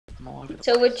I'm all over the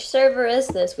So place. which server is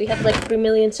this? We have like 3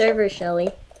 million servers, Shelly.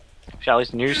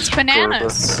 Shelly's new It's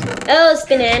bananas. Oh, it's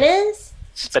bananas?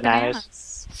 It's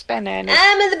bananas. Bananas.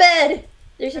 I'm in the bed!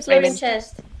 There's a floating Raymond.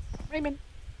 chest. Ramen.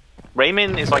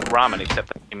 Ramen is like ramen, except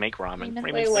that you make ramen. Ramen.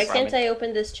 Wait, Ramen's why like can't ramen. I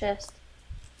open this chest?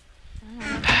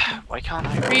 Why can't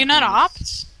I? Are you not open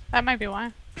opt? That might be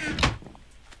why.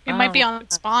 It might be Oh. on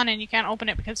spawn and you can't open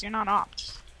it because you're not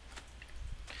opt.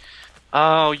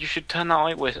 Oh, you should turn that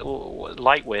light whist.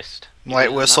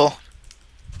 Light whistle.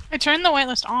 I turned the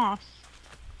whitelist off.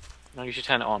 No, you should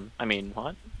turn it on. I mean,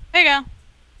 what? There you go.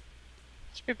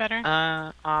 Should be better.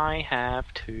 I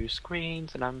have 2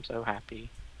 screens and I'm so happy.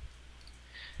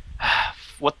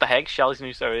 What the heck? Shelly's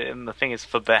new server and the thing is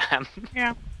for ban.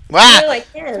 Yeah. Wah! No, I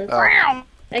can't. Oh.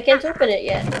 I can't open it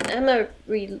yet. I'm gonna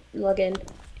re-log in.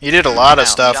 You did a lot of Now,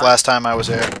 stuff John. last time I was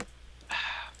here.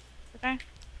 Okay.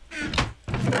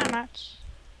 Not much.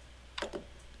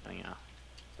 Oh, yeah.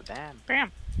 For ban.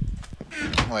 Bam.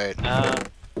 Wait. Oh.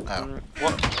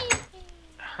 What?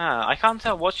 Huh, I can't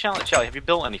tell. What's Shelly? Have you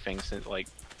built anything since, like...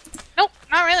 Nope,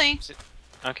 not really.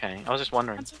 Okay, I was just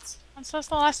wondering. That's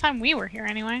the last time we were here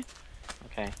anyway.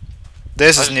 Okay.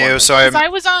 This I is was new, wondering. so Because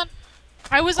I'm...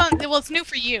 I was on, well, it's new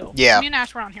for you. Yeah. Me and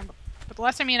Ash were on here, but the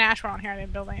last time me and Ash were on here, I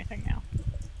didn't build anything now.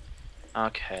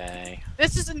 Okay.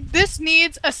 This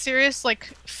needs a serious, like,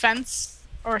 fence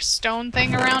or stone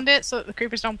thing around it so that the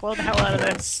creepers don't blow the hell out of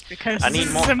this, because I need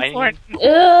this more- is I need- important.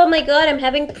 Oh my god, I'm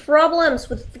having problems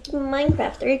with freaking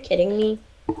Minecraft. Are you kidding me?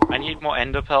 I need more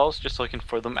ender pearls just so I can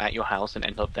throw them at your house and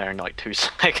end up there in like 2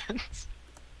 seconds.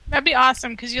 That'd be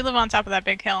awesome, because you live on top of that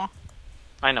big hill.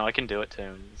 I know, I can do it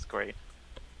too. It's great.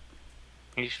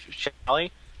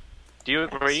 Shelly, do you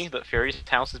agree that Fury's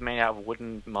house is made out of wood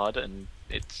and mud and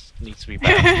it needs to be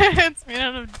better? It's made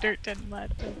out of dirt and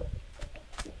mud.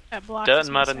 That block Dirt is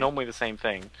and mud are missing. normally the same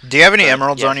thing. Do you have any But,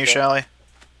 emeralds yes, on you, yeah. Shelly?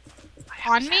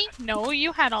 On me? No,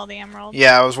 you had all the emeralds.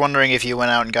 Yeah, I was wondering if you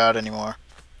went out and got any more.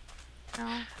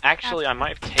 No. Actually, I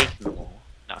might have taken them all.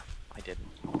 No, I didn't.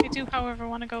 We do, however,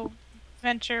 want to go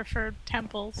venture for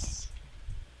temples.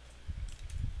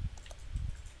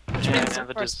 Which Yeah, means, now of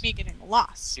that course, is- me getting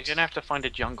lost. You're gonna have to find a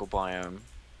jungle biome. I'm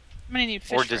gonna need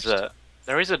fish Or first. desert.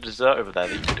 There is a desert over there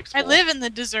that you could I explore. live in the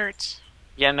desert.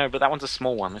 Yeah, no, but that one's a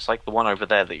small one. It's like the one over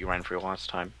there that you ran through last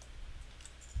time.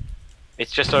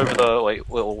 It's just over the like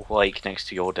little lake next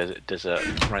to your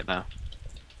desert right now.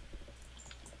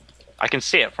 I can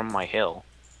see it from my hill.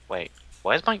 Wait,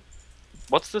 where's my...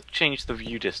 What's the change the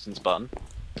view distance button?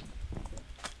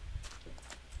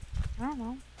 I don't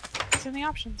know. It's in the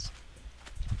options.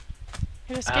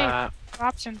 Hit escape.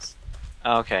 Options.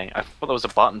 Okay, I thought there was a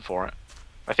button for it.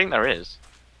 I think there is.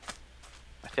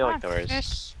 I feel like there is.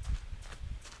 Fish.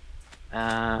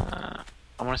 I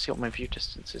want to see what my view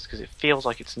distance is, because it feels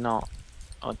like it's not.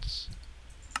 Oh, it's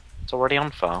already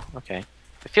on far. Okay.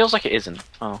 It feels like it isn't.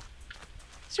 Oh.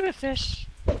 Stupid fish.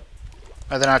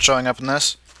 Are they not showing up in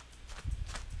this?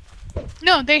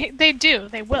 No, they do.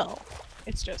 They will.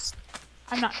 It's just...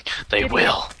 I'm not... They Idiot.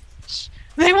 will.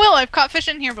 They will! I've caught fish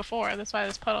in here before. That's why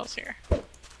there's puddles here.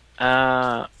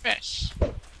 Fish.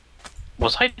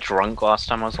 Was I drunk last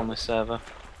time I was on this server?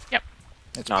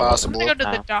 It's No, I'm possible. gonna go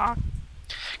to the dock.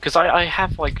 Because I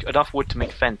have like enough wood to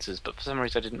make fences, but for some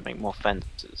reason I didn't make more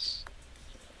fences.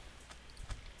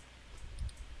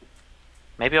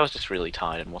 Maybe I was just really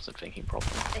tired and wasn't thinking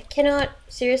properly. I cannot,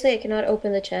 seriously, I cannot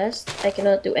open the chest. I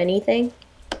cannot do anything.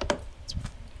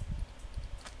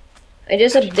 I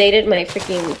just updated my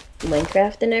freaking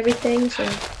Minecraft and everything, so...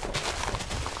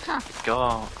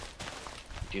 God.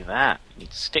 Do that. You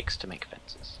need sticks to make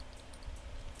fences.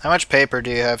 How much paper do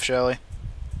you have, Shelly?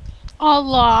 A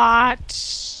lot.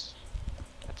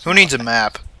 That's Who needs a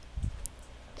map?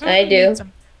 I Who do. needs a-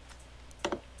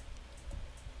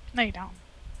 No, you don't.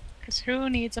 Because who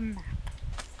needs a map?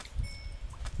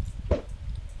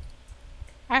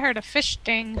 I heard a fish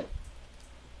sting.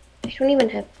 I don't even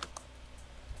have...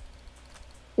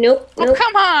 Nope, Oh, nope.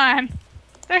 come on!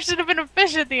 There should have been a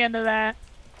fish at the end of that.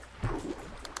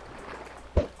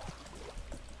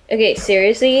 Okay,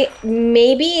 seriously,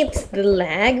 maybe it's the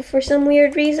lag for some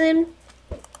weird reason.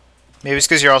 Maybe it's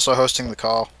because you're also hosting the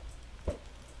call.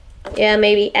 Yeah,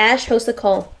 maybe. Ash, host the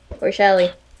call. Or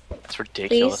Shelly. That's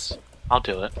ridiculous. I'll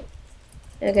do it.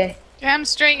 Okay. Damn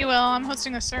straight you will. I'm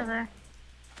hosting a server.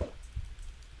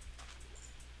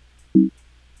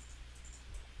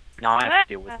 Now I have to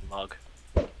deal with the mug.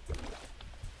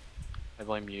 I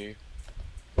blame you.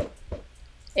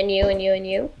 And you, and you, and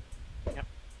you?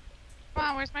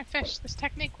 Wow, where's my fish? This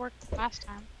technique worked last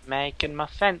time. Making my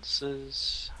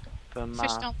fences for my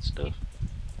Fish don't stuff.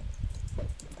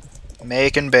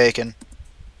 Making bacon.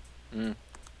 Mm.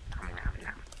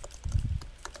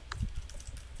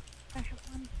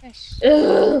 Fish.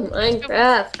 Ugh,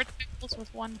 Minecraft. Rectangles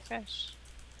with one fish.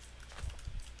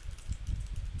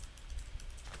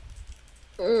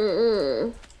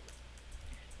 Mm-mm.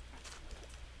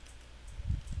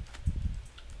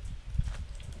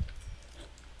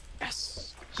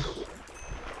 Yes.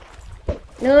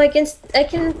 No, I can.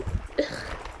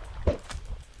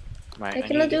 Right, I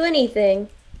cannot do anything.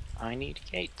 I need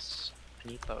gates. I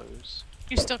need those.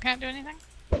 You still can't do anything?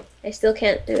 I still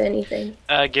can't do anything.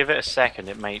 Give it a second.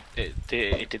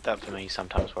 It did that for me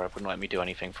sometimes where it wouldn't let me do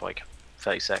anything for like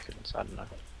 30 seconds. I don't know.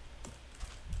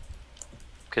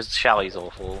 Because Shelly's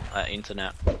awful at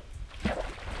internet. I know.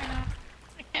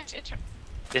 I can't get you.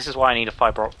 This is why I need a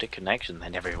fiber optic connection.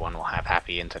 Then everyone will have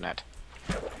happy internet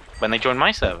when they join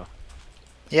my server.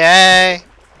 Yay!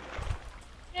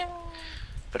 Yeah.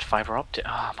 But fiber optic.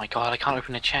 Oh my god! I can't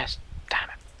open a chest. Damn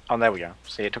it! Oh, there we go.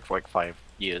 See, it took like 5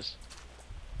 years.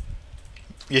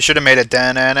 You should have made a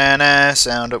da-na-na-na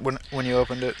sound when you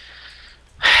opened it.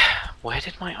 Where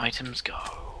did my items go?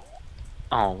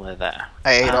 Oh, they're there.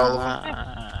 I ate all of them.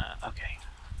 Okay.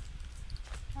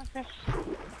 Okay.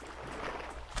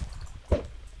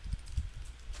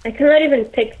 I cannot even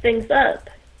pick things up.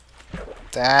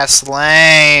 That's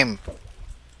lame.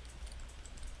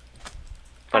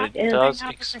 But it Yeah. does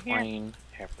Over here. explain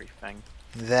everything.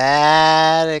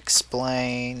 That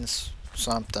explains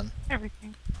something.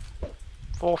 Everything.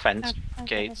 4 fence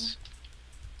Okay. gates.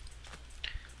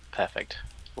 Perfect.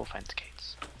 4 fence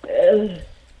gates. Ugh.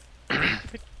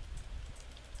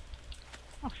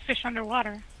 Oh, fish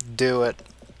underwater. Do it.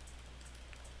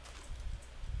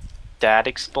 That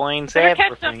explains Better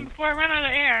catch them everything. before I run out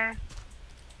of air.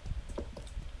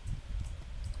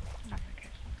 I'm not gonna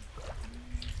catch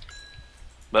them.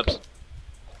 Whoops.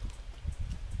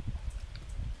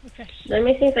 The fish. Let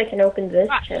me see if I can open this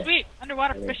Ah, chest. sweet!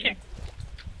 Underwater fishing.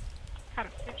 Caught a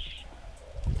fish.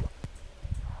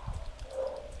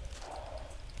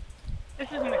 This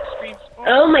is an extreme sport.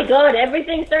 Oh my god,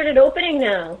 everything started opening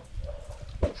now.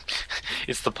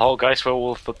 It's the poltergeist where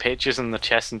all of the pitches and the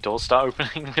chests and doors start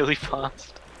opening really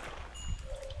fast.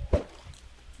 Oh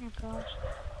gosh.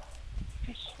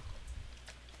 Fish.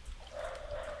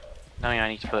 No, yeah, I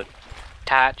need to put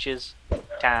touches,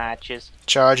 touches,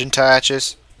 Charging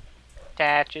touches.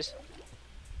 touches.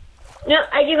 No,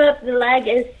 I give up. The lag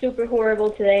is super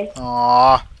horrible today.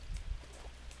 Aww.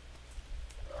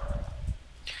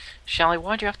 Shelly,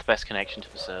 why do you have the best connection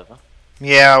to the server?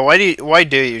 Yeah, why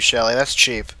do you, Shelly? That's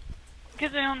cheap.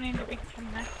 Because I don't need to be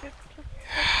connected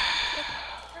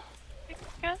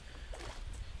to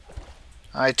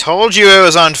I told you it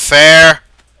was unfair.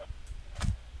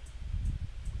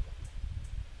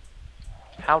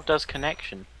 How does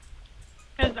connection?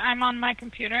 Because I'm on my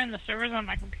computer and the server's on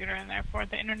my computer and therefore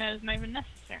the internet is not even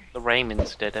necessary. The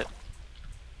Raymonds did it.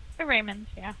 The Raymonds,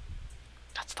 yeah.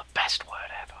 That's the best word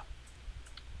ever.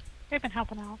 They've been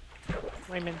helping out.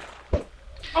 Raymond.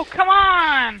 Oh, come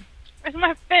on! Where's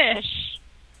my fish?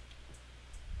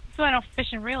 So I don't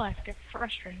fish in real life, I get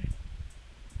frustrated.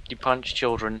 You punch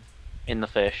children in the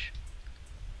fish.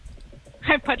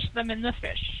 I punched them in the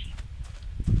fish.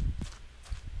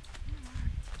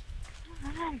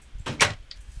 Come on.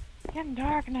 It's getting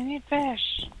dark and I need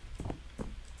fish.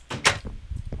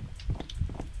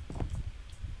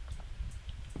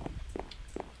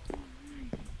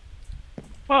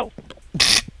 Whoa.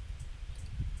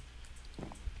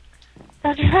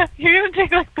 You're gonna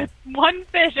take like the one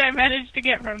fish I managed to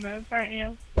get from this, aren't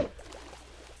you?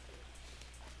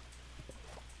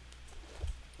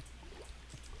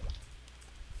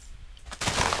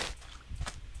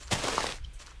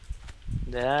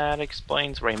 That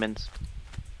explains Raymond's.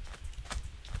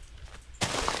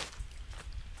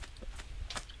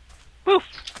 Poof!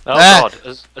 Oh Ah, god,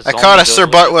 a I caught a Sir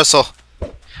villager- Butt Whistle.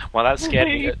 Well, that scared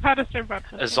me. You caught a Sir Butt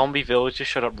A Whistle. zombie villager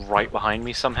showed up right behind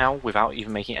me somehow without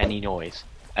even making any noise.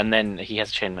 And then he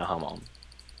has chainmail helmet on.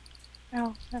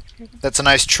 Oh, that's creepy. That's a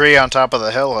nice tree on top of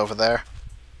the hill over there.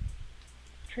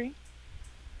 Tree?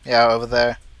 Yeah, over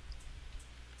there.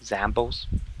 Zambles.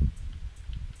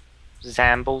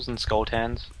 Zambles and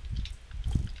Skulltans.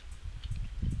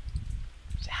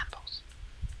 Zambles.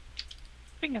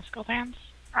 Speaking of skull hands.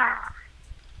 Ah,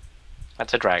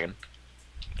 That's a dragon.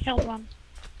 killed one.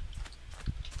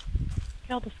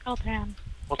 Killed a skull tan.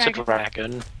 What's Dragon. a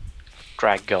dragon?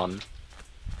 Dragon.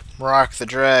 Rock the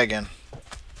dragon.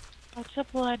 What's a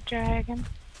blood dragon?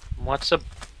 What's a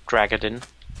dragadin?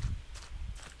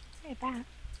 Hey, bat.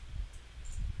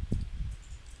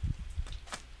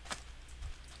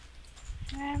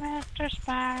 Hey, Mr.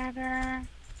 Spider.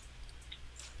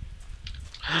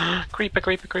 Creeper,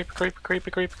 creeper, creeper, creeper, creeper,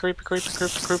 creeper, creeper, creeper,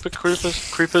 creeper, creeper,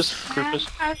 creepers, creepers, creepers.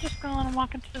 I was just going and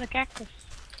walking to the cactus.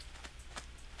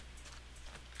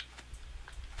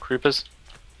 Croopers?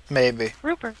 Maybe.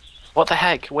 Rupert. What the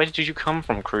heck? Where did you come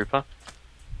from, Crooper?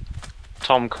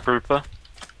 Tom Crooper?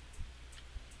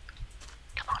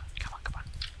 Come on, come on, come on.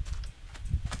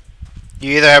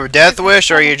 You either have a death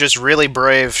wish or you're just really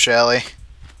brave, Shelly.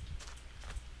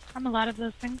 I'm a lot of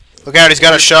those things. Look out, he's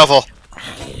got a shovel.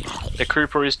 The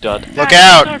Crooper is dead. Look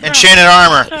out! Enchanted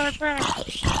armor! So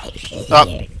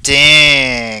Oh,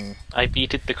 dang. I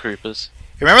beated the Croopers.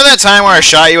 Remember that time where I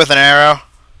shot you with an arrow?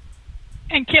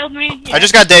 and killed me. Yeah. I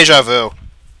just got deja vu.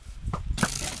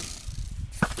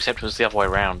 Except it was the other way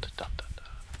around. Dun, dun, dun.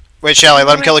 Wait, Shelly,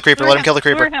 let him kill the creeper, let him kill the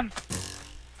creeper. Lure him.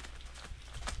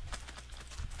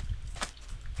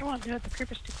 I won't do it, the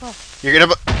creeper's too close. You're gonna...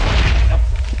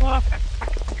 Blow up that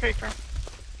fucking creeper.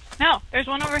 No, there's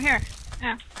one over here.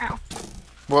 Ow, ow.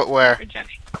 What, where?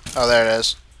 Regenning. Oh, there it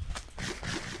is.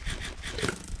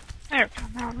 There we go,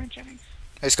 now I'm regenning.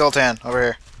 Hey, Skulltan, over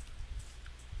here.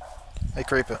 Hey,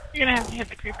 creeper. You're gonna have to hit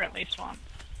the creeper at least once.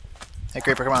 Hey,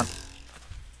 creeper, come on.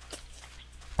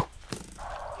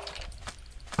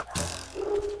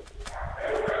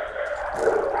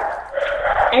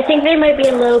 I think they might be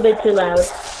a little bit too loud.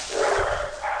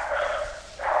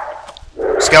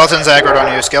 Skeleton's aggroed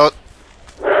on you, skeleton.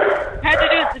 I had to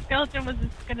do it, the skeleton was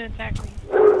gonna attack me.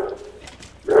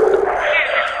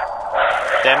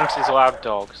 Dems is loud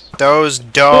dogs. Those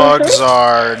dogs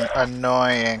are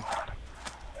annoying.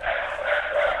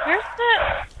 Where's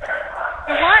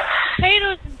I want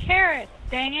potatoes and carrots,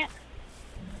 dang it.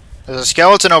 There's a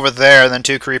skeleton over there, and then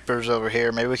two creepers over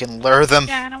here. Maybe we can lure them.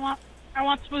 Yeah, and I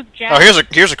want smooth jazz. Oh,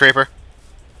 here's a creeper.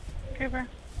 Creeper.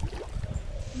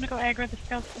 I'm gonna go aggro the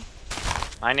skeleton.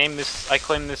 I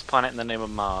claim this planet in the name of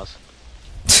Mars.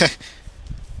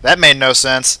 That made no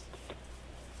sense.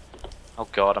 Oh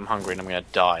god, I'm hungry and I'm gonna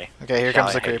die. Okay, here Shall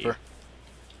comes I the hate creeper.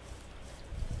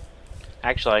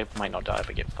 Actually, I might not die if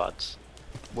I get FUDs.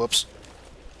 Whoops.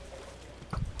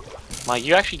 Like,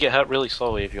 you actually get hurt really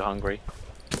slowly if you're hungry.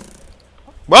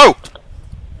 Whoa!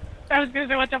 I was gonna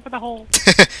say watch out for the hole.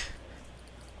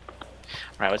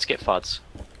 Right, let's get FUDs.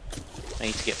 I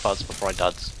need to get FUDs before I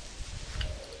duds.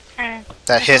 Okay.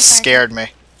 That hiss scared me.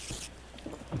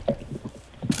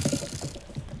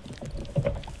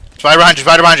 Spider behind you,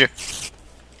 spider behind you!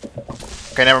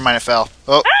 Okay, never mind, it fell.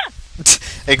 Oh! Ah!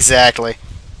 Exactly.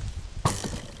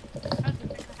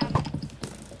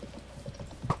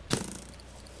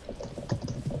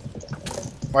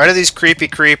 Why do these creepy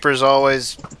creepers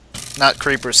always... Not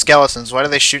creepers, skeletons. Why do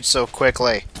they shoot so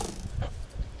quickly?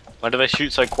 Why do they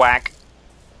shoot so quack?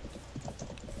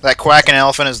 That quacking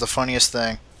elephant is the funniest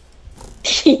thing.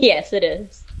 Yes, it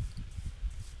is.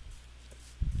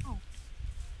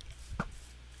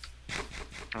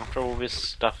 After all this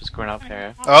stuff is grown up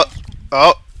here. Oh!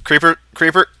 Oh! Creeper!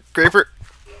 Creeper! Creeper!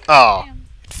 Oh!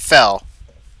 It fell.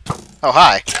 Oh,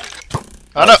 hi.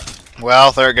 Oh, no!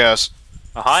 Well, there it goes.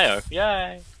 Ohio!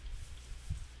 Yay!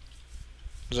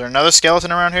 Is there another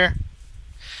skeleton around here?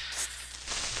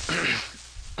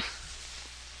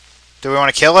 Do we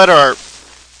want to kill it, or...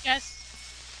 Yes.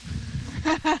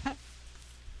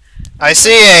 I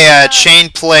see a chain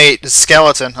plate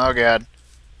skeleton. Oh, God.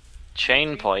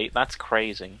 Chain plate? That's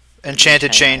crazy.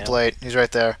 Enchanted chain Chainmail. plate. He's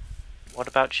right there. What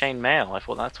about chain mail? I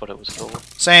thought that's what it was called.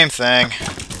 Same thing.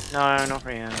 No, not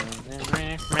really.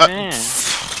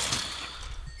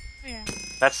 Yeah.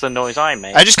 That's the noise I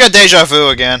make. I just got deja vu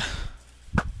again.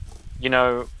 You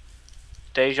know,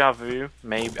 deja vu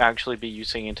may actually be you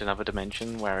seeing into another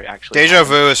dimension where it actually Deja happened.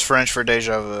 vu is French for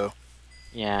deja vu.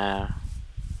 Yeah.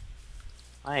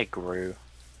 I agree.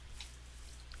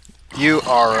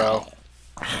 U-R-O.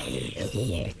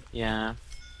 Yeah.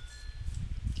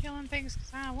 Killing things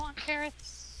because I want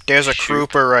carrots. There's a Shoot.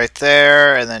 creeper right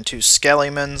there, and then two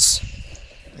skellimans.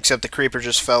 Except the creeper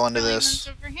just fell into this.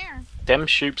 Over here. Them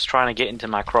shoops trying to get into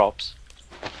my crops.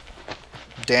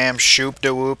 Damn shoop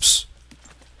de whoops.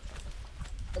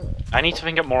 I need to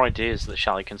think up more ideas that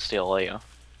Shally can steal later.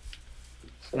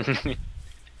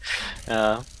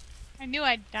 I knew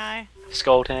I'd die.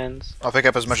 Skulltans. I'll pick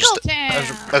up as much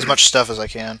as much stuff as I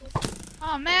can,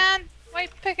 Oh man, why are you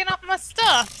picking up my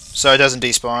stuff? so it doesn't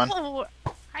despawn. Oh,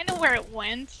 I know where it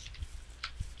went.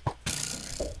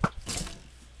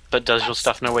 But does your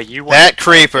stuff know where you want That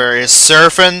creeper is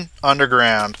surfing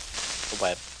underground. the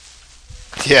web?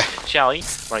 Yeah. Shally,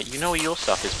 right, you know where your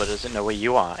stuff is, but does it know where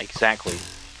you are? Exactly.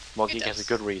 Whattageek has a does.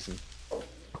 good reason.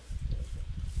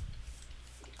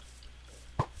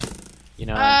 You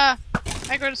know, I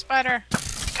go to spider.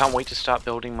 can't wait to start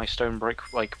building my stone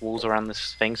brick like walls around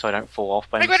this thing so I don't fall off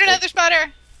by I go to mistake. another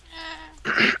spider.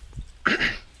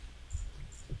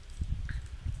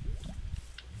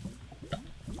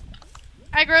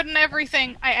 Aggroed and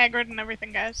everything. I aggroed and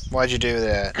everything, guys. Why'd you do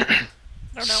that? I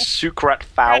don't know. Sucrat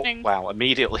foul. Running. Wow,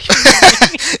 immediately.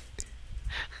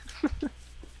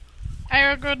 I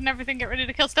aggroed and everything. Get ready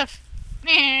to kill stuff.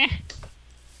 Eh.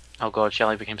 Oh god,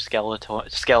 Shelly became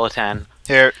skeleton.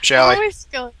 Here, Shelly. Always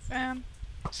skeleton.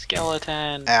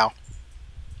 Skeleton. Ow.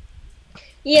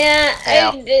 Yeah,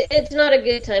 Ow. it's not a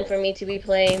good time for me to be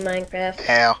playing Minecraft.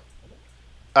 Ow.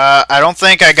 I don't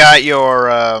think I got your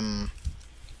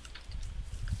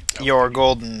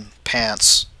golden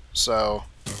pants, so...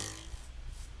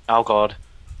 Oh god.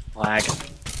 Lag.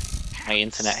 My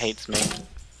internet hates me.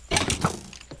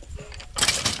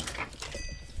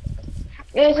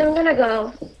 Guys, I'm gonna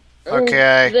go.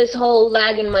 Okay. This whole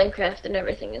lag in Minecraft and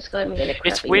everything is going to get a crappy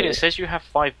It's weird, mood. it says you have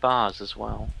 5 bars as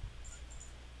well.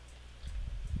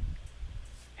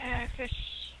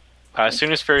 Fish. As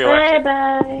soon as Furio exits.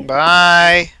 Bye-bye.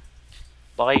 Bye!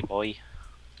 Bye, boy.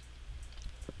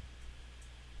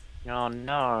 Oh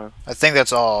no. I think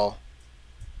that's all.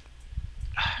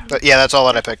 But yeah, that's all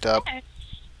that I picked up.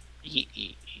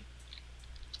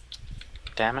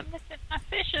 Damn it. Missing my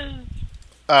fishes.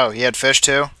 Oh, you had fish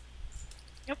too?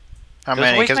 Yep. How There was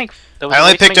a many? way to 'Cause make- there was I a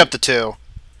only way to picked make- up the 2.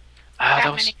 Ah, That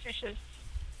there was, many fishes.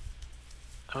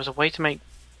 there was a way to make...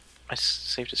 I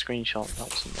saved a screenshot, that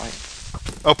wasn't right.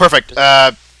 Oh, perfect.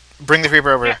 Bring the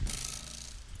creeper over Yeah. here.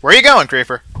 Where are you going,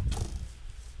 creeper?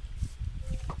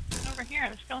 Over here,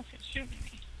 the skeleton's shooting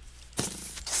me.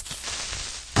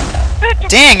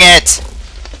 Dang it!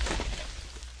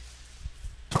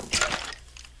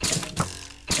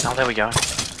 Oh, there we go.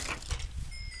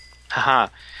 Haha.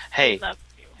 Hey, Love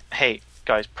you. hey,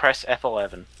 guys, press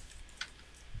F11.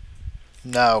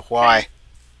 No, why?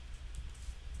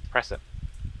 Press it.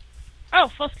 Oh,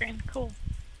 full screen. Cool.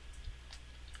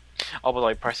 Oh, but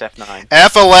like, press F9.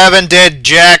 F11 did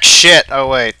jack shit. Oh,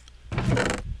 wait.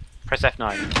 Press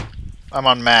F9. I'm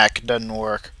on Mac. Doesn't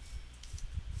work.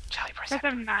 Charlie, press Press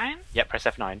F9. F9? Yep, press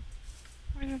F9.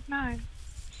 Where's F9?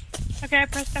 Okay, I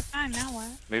pressed F9, now what?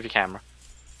 Move your camera.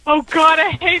 Oh god,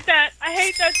 I hate that! I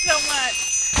hate that so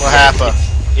much! What happened?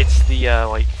 It's the,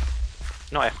 like...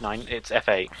 Not F9, it's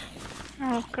F8.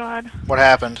 Oh god. What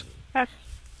happened?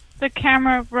 The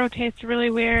camera rotates really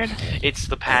weird. It's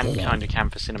the pan kind of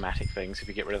cam for cinematic things, if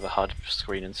you get rid of the HUD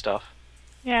screen and stuff.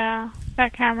 Yeah,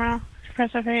 that camera.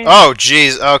 Press F8. Oh,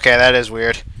 jeez. Okay, that is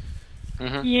weird.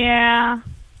 Mm-hmm. Yeah.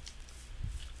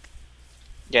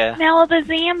 Yeah. Now the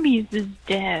zombies is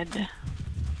dead.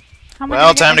 How am I Well,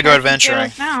 gonna get time to go my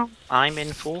adventuring. skills Now? I'm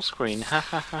in full screen. Ha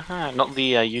ha ha ha. Not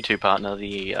the YouTube partner,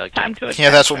 the Time game. to Yeah,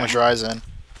 that's what adventure. Madry's in.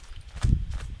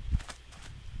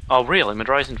 Oh, really?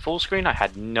 Madry's in full screen? I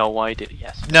had no idea.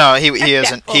 Yes. No, he That's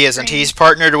isn't. full He isn't. screen. He's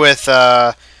partnered with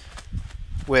the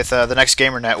Next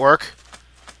Gamer Network,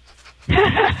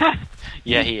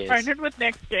 Yeah, he is. Partnered with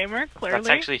Next Gamer, clearly. That's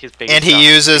actually his biggest. and he stuff.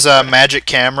 uses a magic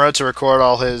camera to record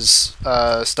all his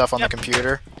stuff on Yep. the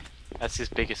computer That's his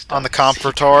biggest. on the dark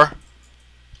Comfortor.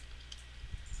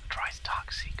 Madry's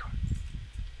dark secret.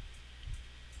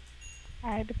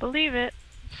 I had to believe it.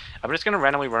 I'm just gonna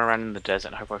randomly run around in the desert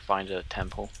and hope I find a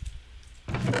temple.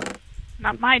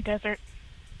 Not my desert.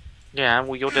 Yeah,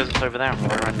 well, your desert's over there. I'm gonna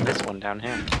run around in this one down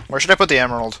here. Where should I put the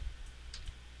emerald?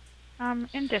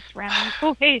 In this random.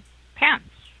 Oh, hey, pants.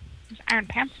 There's iron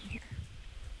pants in here.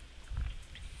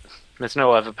 There's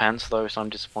no other pants though, so I'm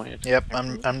disappointed. Yep,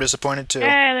 I'm disappointed too.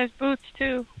 Yeah, there's boots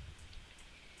too.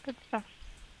 Good stuff.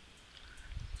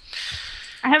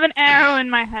 I have an arrow in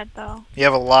my head though. You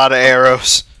have a lot of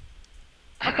arrows.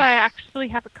 Also, I actually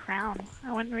have a crown.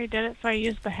 I went and redid it, so I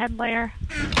used the head layer.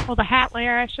 Well, the hat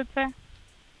layer, I should say.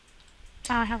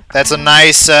 Now I have a That's a crown.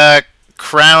 nice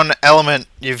crown element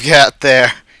you've got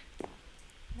there.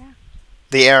 Yeah.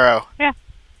 The arrow. The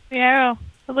arrow.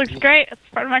 It looks great. It's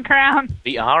part of my crown.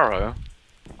 The arrow.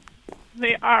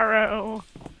 The arrow.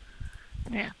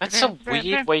 Yeah. That's a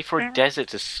weird way for a desert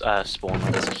to spawn.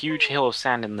 Like, there's a huge hill of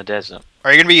sand in the desert.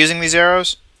 Are you gonna be using these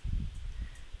arrows?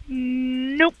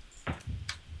 Nope.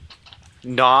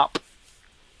 Nop.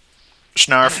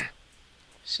 Snarf.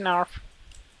 Snarf.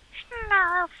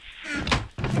 Snarf.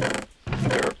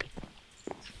 Derp.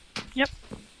 Yep.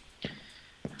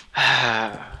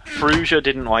 Frusia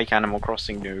didn't like Animal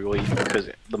Crossing New Leaf because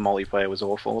the multiplayer was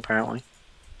awful, apparently.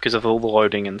 Because of all the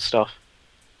loading and stuff.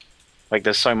 Like,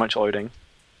 there's so much loading.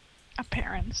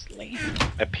 Apparently.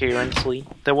 Apparently.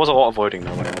 There was a lot of loading,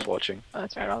 though, when I was watching. Oh,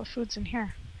 that's right. All the food's in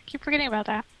here. I keep forgetting about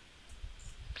that.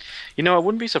 You know, I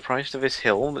wouldn't be surprised if this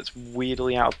hill that's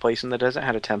weirdly out of place in the desert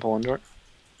had a temple under it.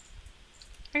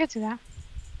 I could see that.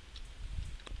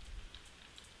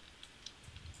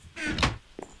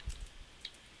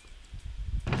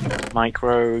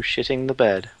 Micro shitting the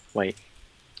bed. Wait.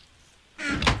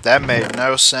 That made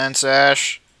no sense,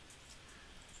 Ash.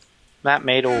 That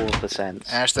made all of the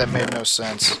sense. Ash, that made no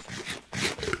sense.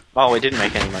 Oh, it didn't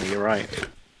make any money, you're right.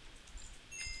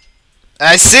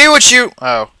 I see what you...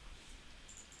 Oh.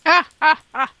 Ha ha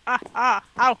ha ha ha!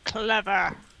 How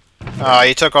clever! Oh,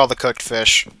 you took all the cooked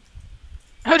fish.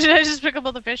 Oh, did I just pick up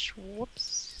all the fish?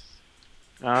 Whoops.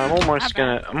 I'm almost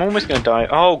gonna die.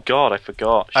 Oh god, I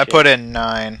forgot. I Shit. put in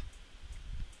 9.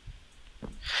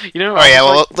 You know, Oh yeah,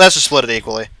 well, let's just split it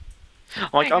equally.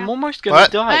 I'm almost gonna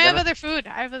What? die. I have then other food.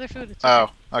 I have other food. It's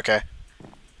Oh, okay.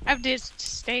 I have these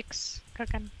steaks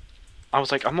cooking. I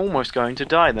was like, I'm almost going to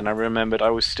die. Then I remembered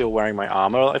I was still wearing my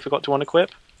armor. I forgot to unequip.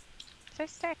 Say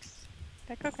steaks.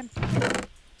 They're cooking.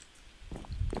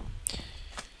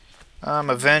 I'm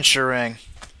adventuring.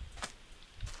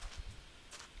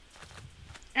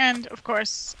 And of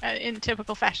course, in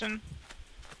typical fashion,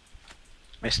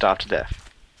 I starved to death.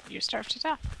 you starve to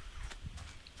death.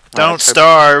 Don't let's hope-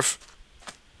 starve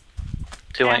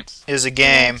Too late. is a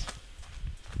game.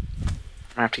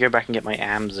 I have to go back and get my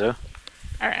Amzer.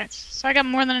 Alright, so I got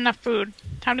more than enough food.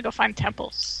 Time to go find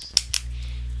temples.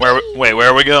 Wait, where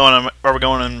are we going? Are we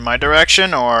going in my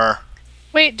direction, or...?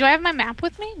 Wait, do I have my map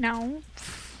with me? No.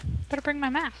 Better bring my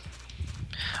map.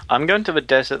 I'm going to the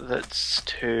desert that's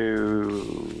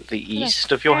to the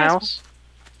east of your there's house.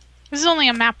 This is only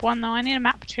a map 1 though, I need a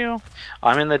map 2.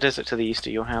 I'm in the desert to the east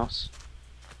of your house.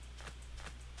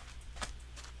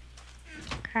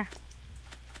 Okay.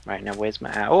 Right, now where's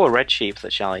my... Oh, a red sheep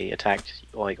that Shelly attacked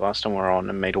like last time we were on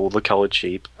and made all the coloured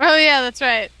sheep. Oh yeah, that's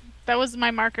right. That was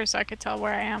my marker so I could tell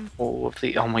where I am. All of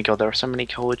the... Oh my god, there are so many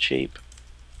coloured sheep.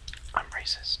 I'm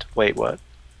racist. Wait, what?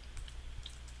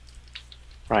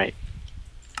 Right.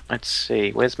 Let's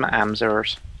see. Where's my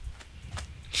Amzers?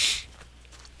 It's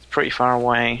pretty far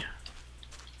away.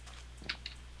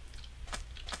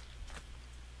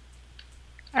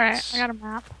 Alright, I got a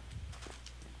map.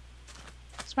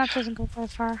 This map doesn't go very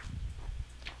far.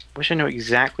 Wish I knew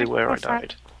exactly where I What's that?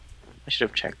 died. I should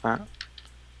have checked that.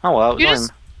 Oh well, You it was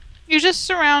just, you just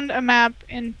surround a map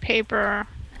in paper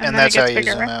And then that's it how gets you use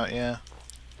bigger, them right? out, yeah.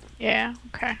 Yeah,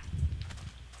 okay.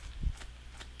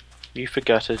 You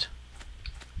forgot it.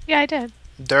 Yeah, I did.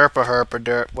 Derpa herpa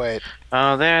derp. Wait.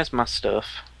 Oh, there's my stuff.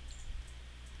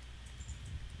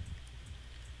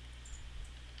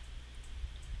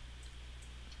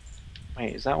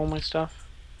 Wait, is that all my stuff?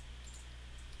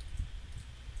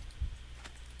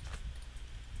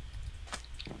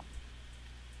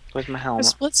 Where's my A helmet?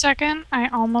 split second, I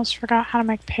almost forgot how to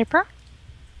make paper.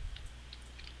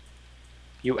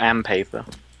 You am paper.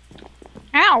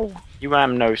 Ow! You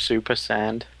am no super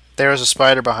sand. There is a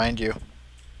spider behind you.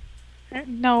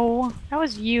 No, that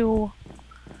was you.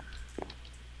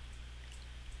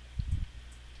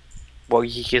 Well,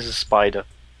 he is a spider.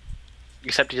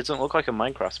 Except he doesn't look like a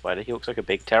Minecraft spider, he looks like a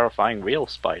big, terrifying, real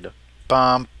spider.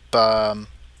 Bum, bum.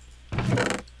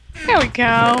 There we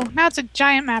go. Now it's a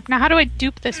giant map. Now how do I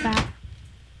dupe this map?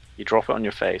 You drop it on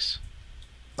your face.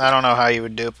 I don't know how you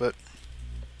would dupe it.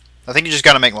 I think you just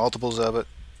gotta make multiples of it.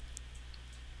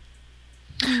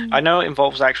 I know it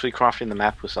involves actually crafting the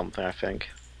map with something, I think.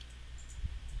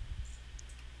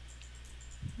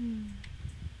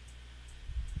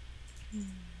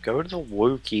 Go to the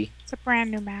Wookie. It's a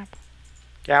brand new map.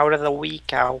 Go to the wee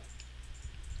cow.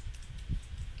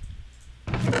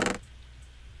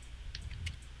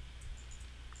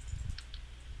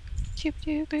 Choop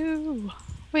doo boo.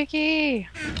 Wiki.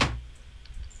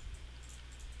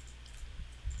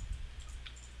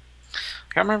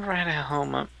 I can't remember if I had a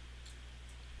helmet.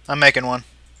 I'm making one.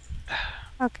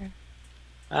 Okay.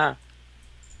 Ah.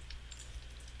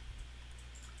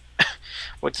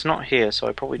 Well, it's not here, so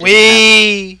I probably didn't have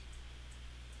Whee!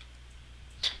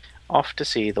 off to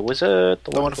see the wizard.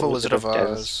 The Wonderful Wizard of Des.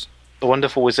 Oz. The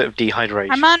Wonderful Wizard of Dehydration.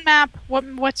 I'm on map.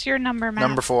 What's your number map?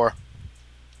 Number 4.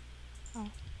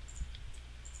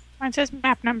 Mine says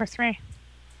map number 3.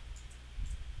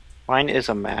 Mine is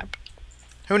a map.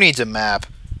 Who needs a map?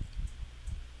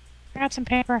 I got some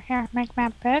paper here. Make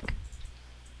map big.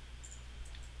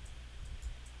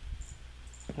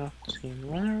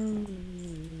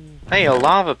 Hey, a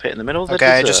lava pit in the middle of the Okay,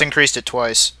 I desert. just increased it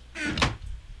twice.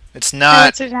 It's Hey, not...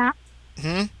 what's it at?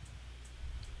 Hmm?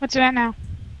 What's it at now?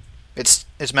 It's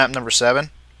map number 7.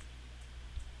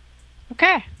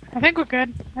 Okay. I think we're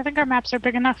good. I think our maps are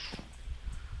big enough.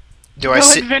 Do Go I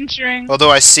see... adventuring. Well, do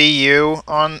I see you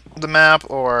on the map,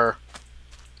 or...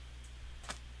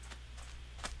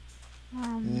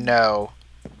 No.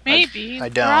 Maybe. I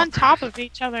don't. We're on top of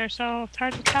each other, so it's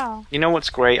hard to tell. You know what's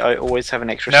great? I always have an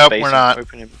extra Nope, space. we're not.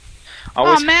 Open it. I Oh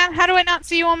always, man, how do I not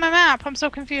see you on my map? I'm so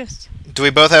confused. Do we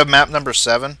both have map number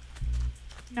 7?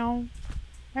 No.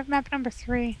 I have map number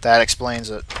 3. That explains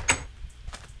it.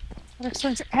 That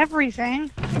explains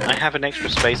everything. I have an extra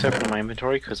space open in my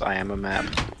inventory because I am a map.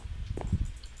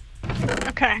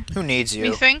 Okay. Who needs you?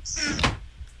 Methinks.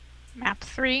 Map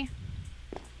 3.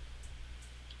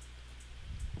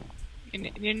 You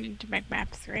need to make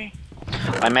map 3.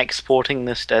 I'm exporting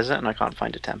this desert and I can't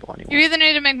find a temple anymore. You either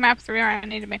need to make map 3 or I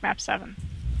need to make map 7.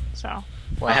 So.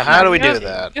 Well, how do we do You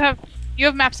that? You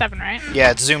have map 7, right?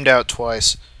 Yeah, it's zoomed out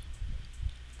twice.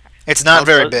 It's not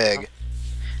very big.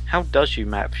 How does you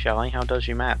map, Shelly? How does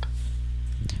you map?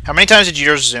 How many times did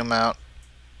yours zoom out?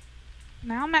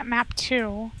 Now I'm at map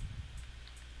 2.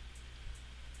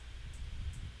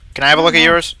 Can I have a look at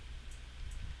yours?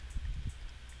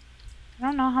 I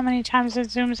don't know how many times it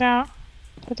zooms out.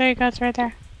 But there you go, it's right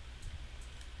there.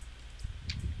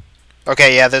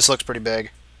 Okay, yeah, this looks pretty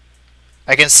big.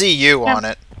 I can see you on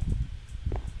it,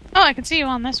 Oh, I can see you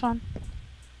on this one.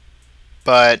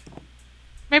 but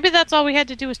Maybe that's all we had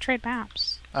to do was trade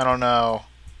maps. I don't know.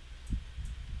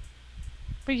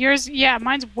 But yours, yeah,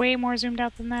 mine's way more zoomed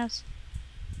out than this.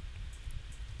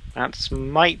 That's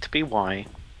might be why.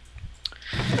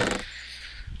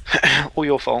 All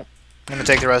your fault. I'm gonna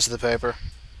take the rest of the paper.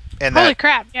 And Holy that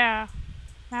crap, yeah.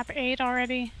 Map 8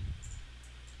 already.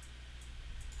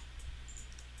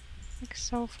 Like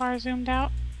so far zoomed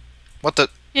out. what the?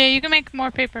 Yeah, you can make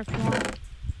more paper if you want.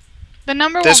 The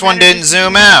number This won't one matter, didn't just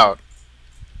zoom keep- out.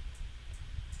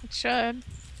 It should.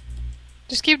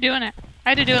 Just keep doing it. I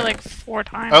had to do it like 4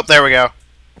 times. Oh, there we go.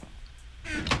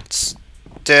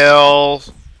 Still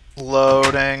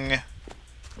loading.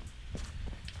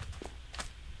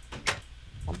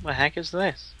 What the heck is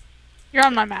this? You're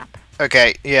on my map.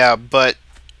 Okay, yeah, but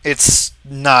it's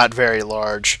not very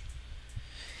large.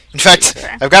 In fact,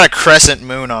 Okay. I've got a crescent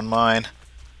moon on mine.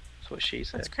 That's what she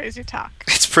said. That's crazy talk.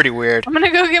 It's pretty weird. I'm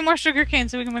gonna go get more sugarcane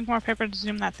so we can make more paper to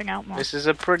zoom that thing out more. This is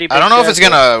a pretty big I don't know if it's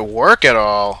desert. gonna work at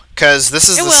all, because this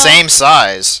is It the will. same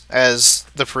size as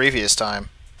the previous time.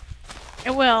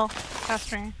 It will.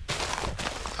 Trust me.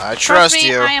 I trust me,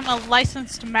 you. I am a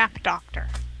licensed map doctor.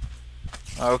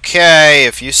 Okay,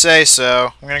 if you say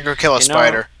so. I'm gonna go kill a You know-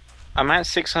 spider. I'm at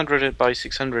 600 by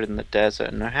 600 in the desert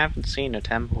and I haven't seen a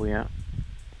temple yet.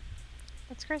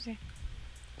 That's crazy.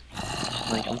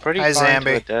 Like, I'm pretty Hi, far into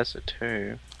Zambi. the desert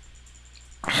too.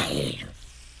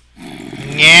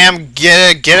 Yam,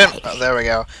 get him. Oh, there we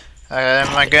go.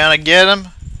 Am I gonna get him?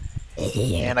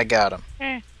 And I got him.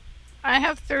 Okay. I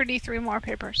have 33 more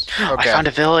papers. Okay. I found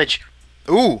a village!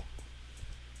 Ooh.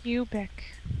 You bick.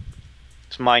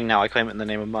 It's mine now, I claim it in the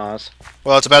name of Mars.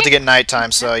 Well, it's about to get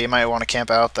nighttime, so you might want to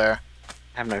camp out there.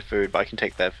 I have no food, but I can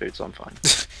take their food, so I'm fine.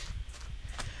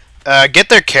 Get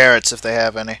their carrots if they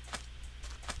have any.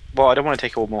 Well, I don't want to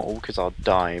take all more because I'll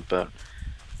die, but...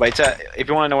 Wait, it's at, if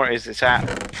you want to know where it is, it's at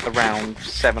around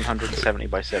 770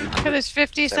 by Okay, 700. there's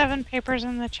 57 papers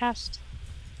in the chest.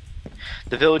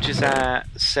 The village is at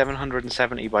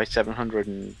 770 by 700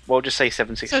 and... Well, just say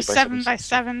 760 So by 7 by 760.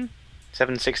 7.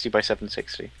 760 by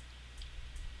 760.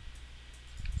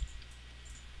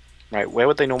 Right, where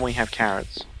would they normally have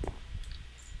carrots?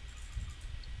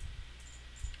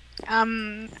 I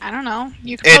don't know.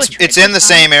 You could probably trade It's in for the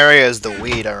some. same area as the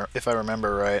wheat, if I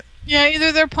remember right. Yeah,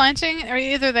 either they're planting or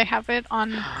either they have it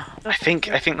on. I think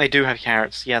they do have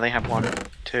carrots. Yeah, they have 1,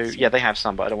 2. Yeah, they have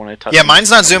some, but I don't want to touch Yeah, them. mine's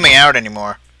not zooming out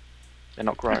anymore. They're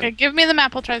not growing. Okay, give me the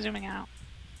map. I'll try zooming out.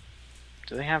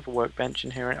 Do they have a workbench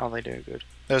in here? Oh, they do. Good.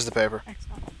 There's the paper.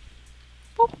 Excellent.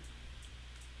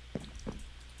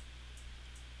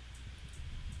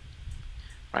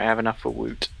 I have enough for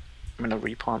woot. I'm gonna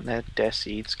replant their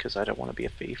seeds because I don't want to be a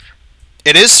thief.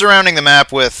 It is surrounding the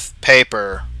map with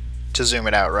paper to zoom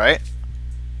it out, right?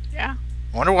 Yeah.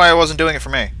 I wonder why it wasn't doing it for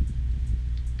me.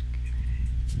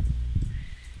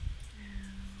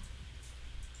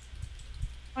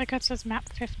 Like it says map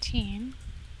 15.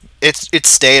 It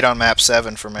stayed on map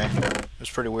 7 for me. It was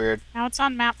pretty weird. Now it's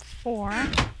on map 4.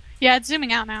 Yeah, it's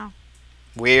zooming out now.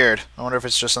 Weird. I wonder if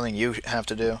it's just something you have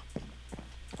to do.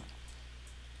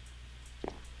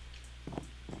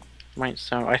 Right,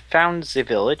 so I found the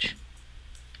village.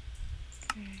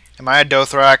 Am I a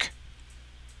Dothrak?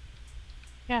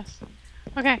 Yes.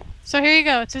 Okay, so here you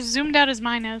go. It's as zoomed out as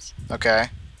mine is. Okay.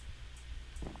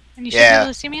 And you should Yeah. be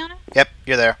able to see me on it? Yep,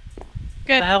 you're there.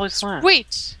 Good. The hell is that?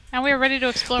 Sweet! Now we are ready to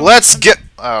explore. Let's get...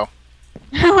 Oh.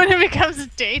 when it becomes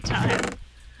daytime.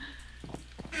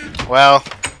 Well,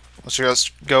 let's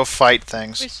go fight We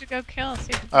things. should go kill.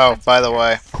 See if we can Oh, find by some the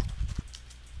way.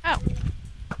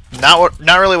 carrots.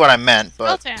 Not really what I meant,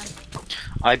 but... Skulltan.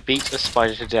 I beat a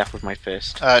spider to death with my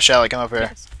fist. Shally, come up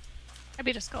here. I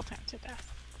beat a skulltan to death.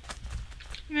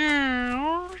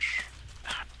 Mm.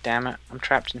 Damn it! I'm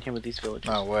trapped in here with these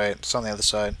villagers. Oh wait, it's on the other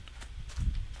side.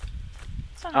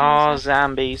 It's on the Oh, other side.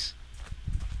 zombies!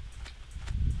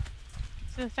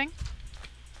 See the thing?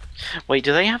 Wait,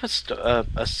 do they have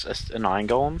an iron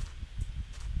golem?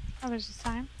 Oh, there's a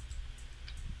sign.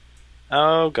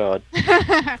 Oh god.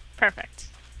 Perfect.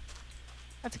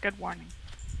 That's a good warning.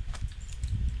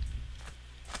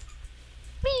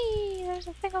 Whee! There's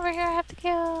a thing over here I have to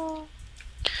kill.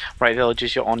 Right,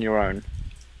 villagers, you're on your own.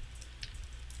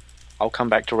 I'll come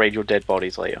back to raid your dead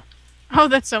bodies later. Oh,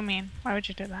 that's so mean. Why would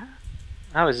you do that?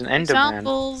 That was an Enderman.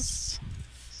 Zombies.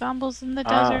 Zombies in the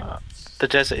desert. The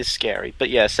desert is scary,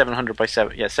 but yeah, 700 by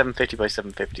 7, yeah, 750 by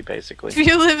 750 basically. If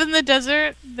you live in the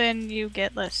desert, then you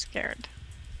get less scared.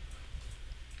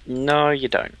 No, you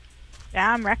don't.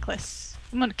 Yeah, I'm reckless.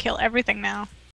 I'm gonna kill everything now.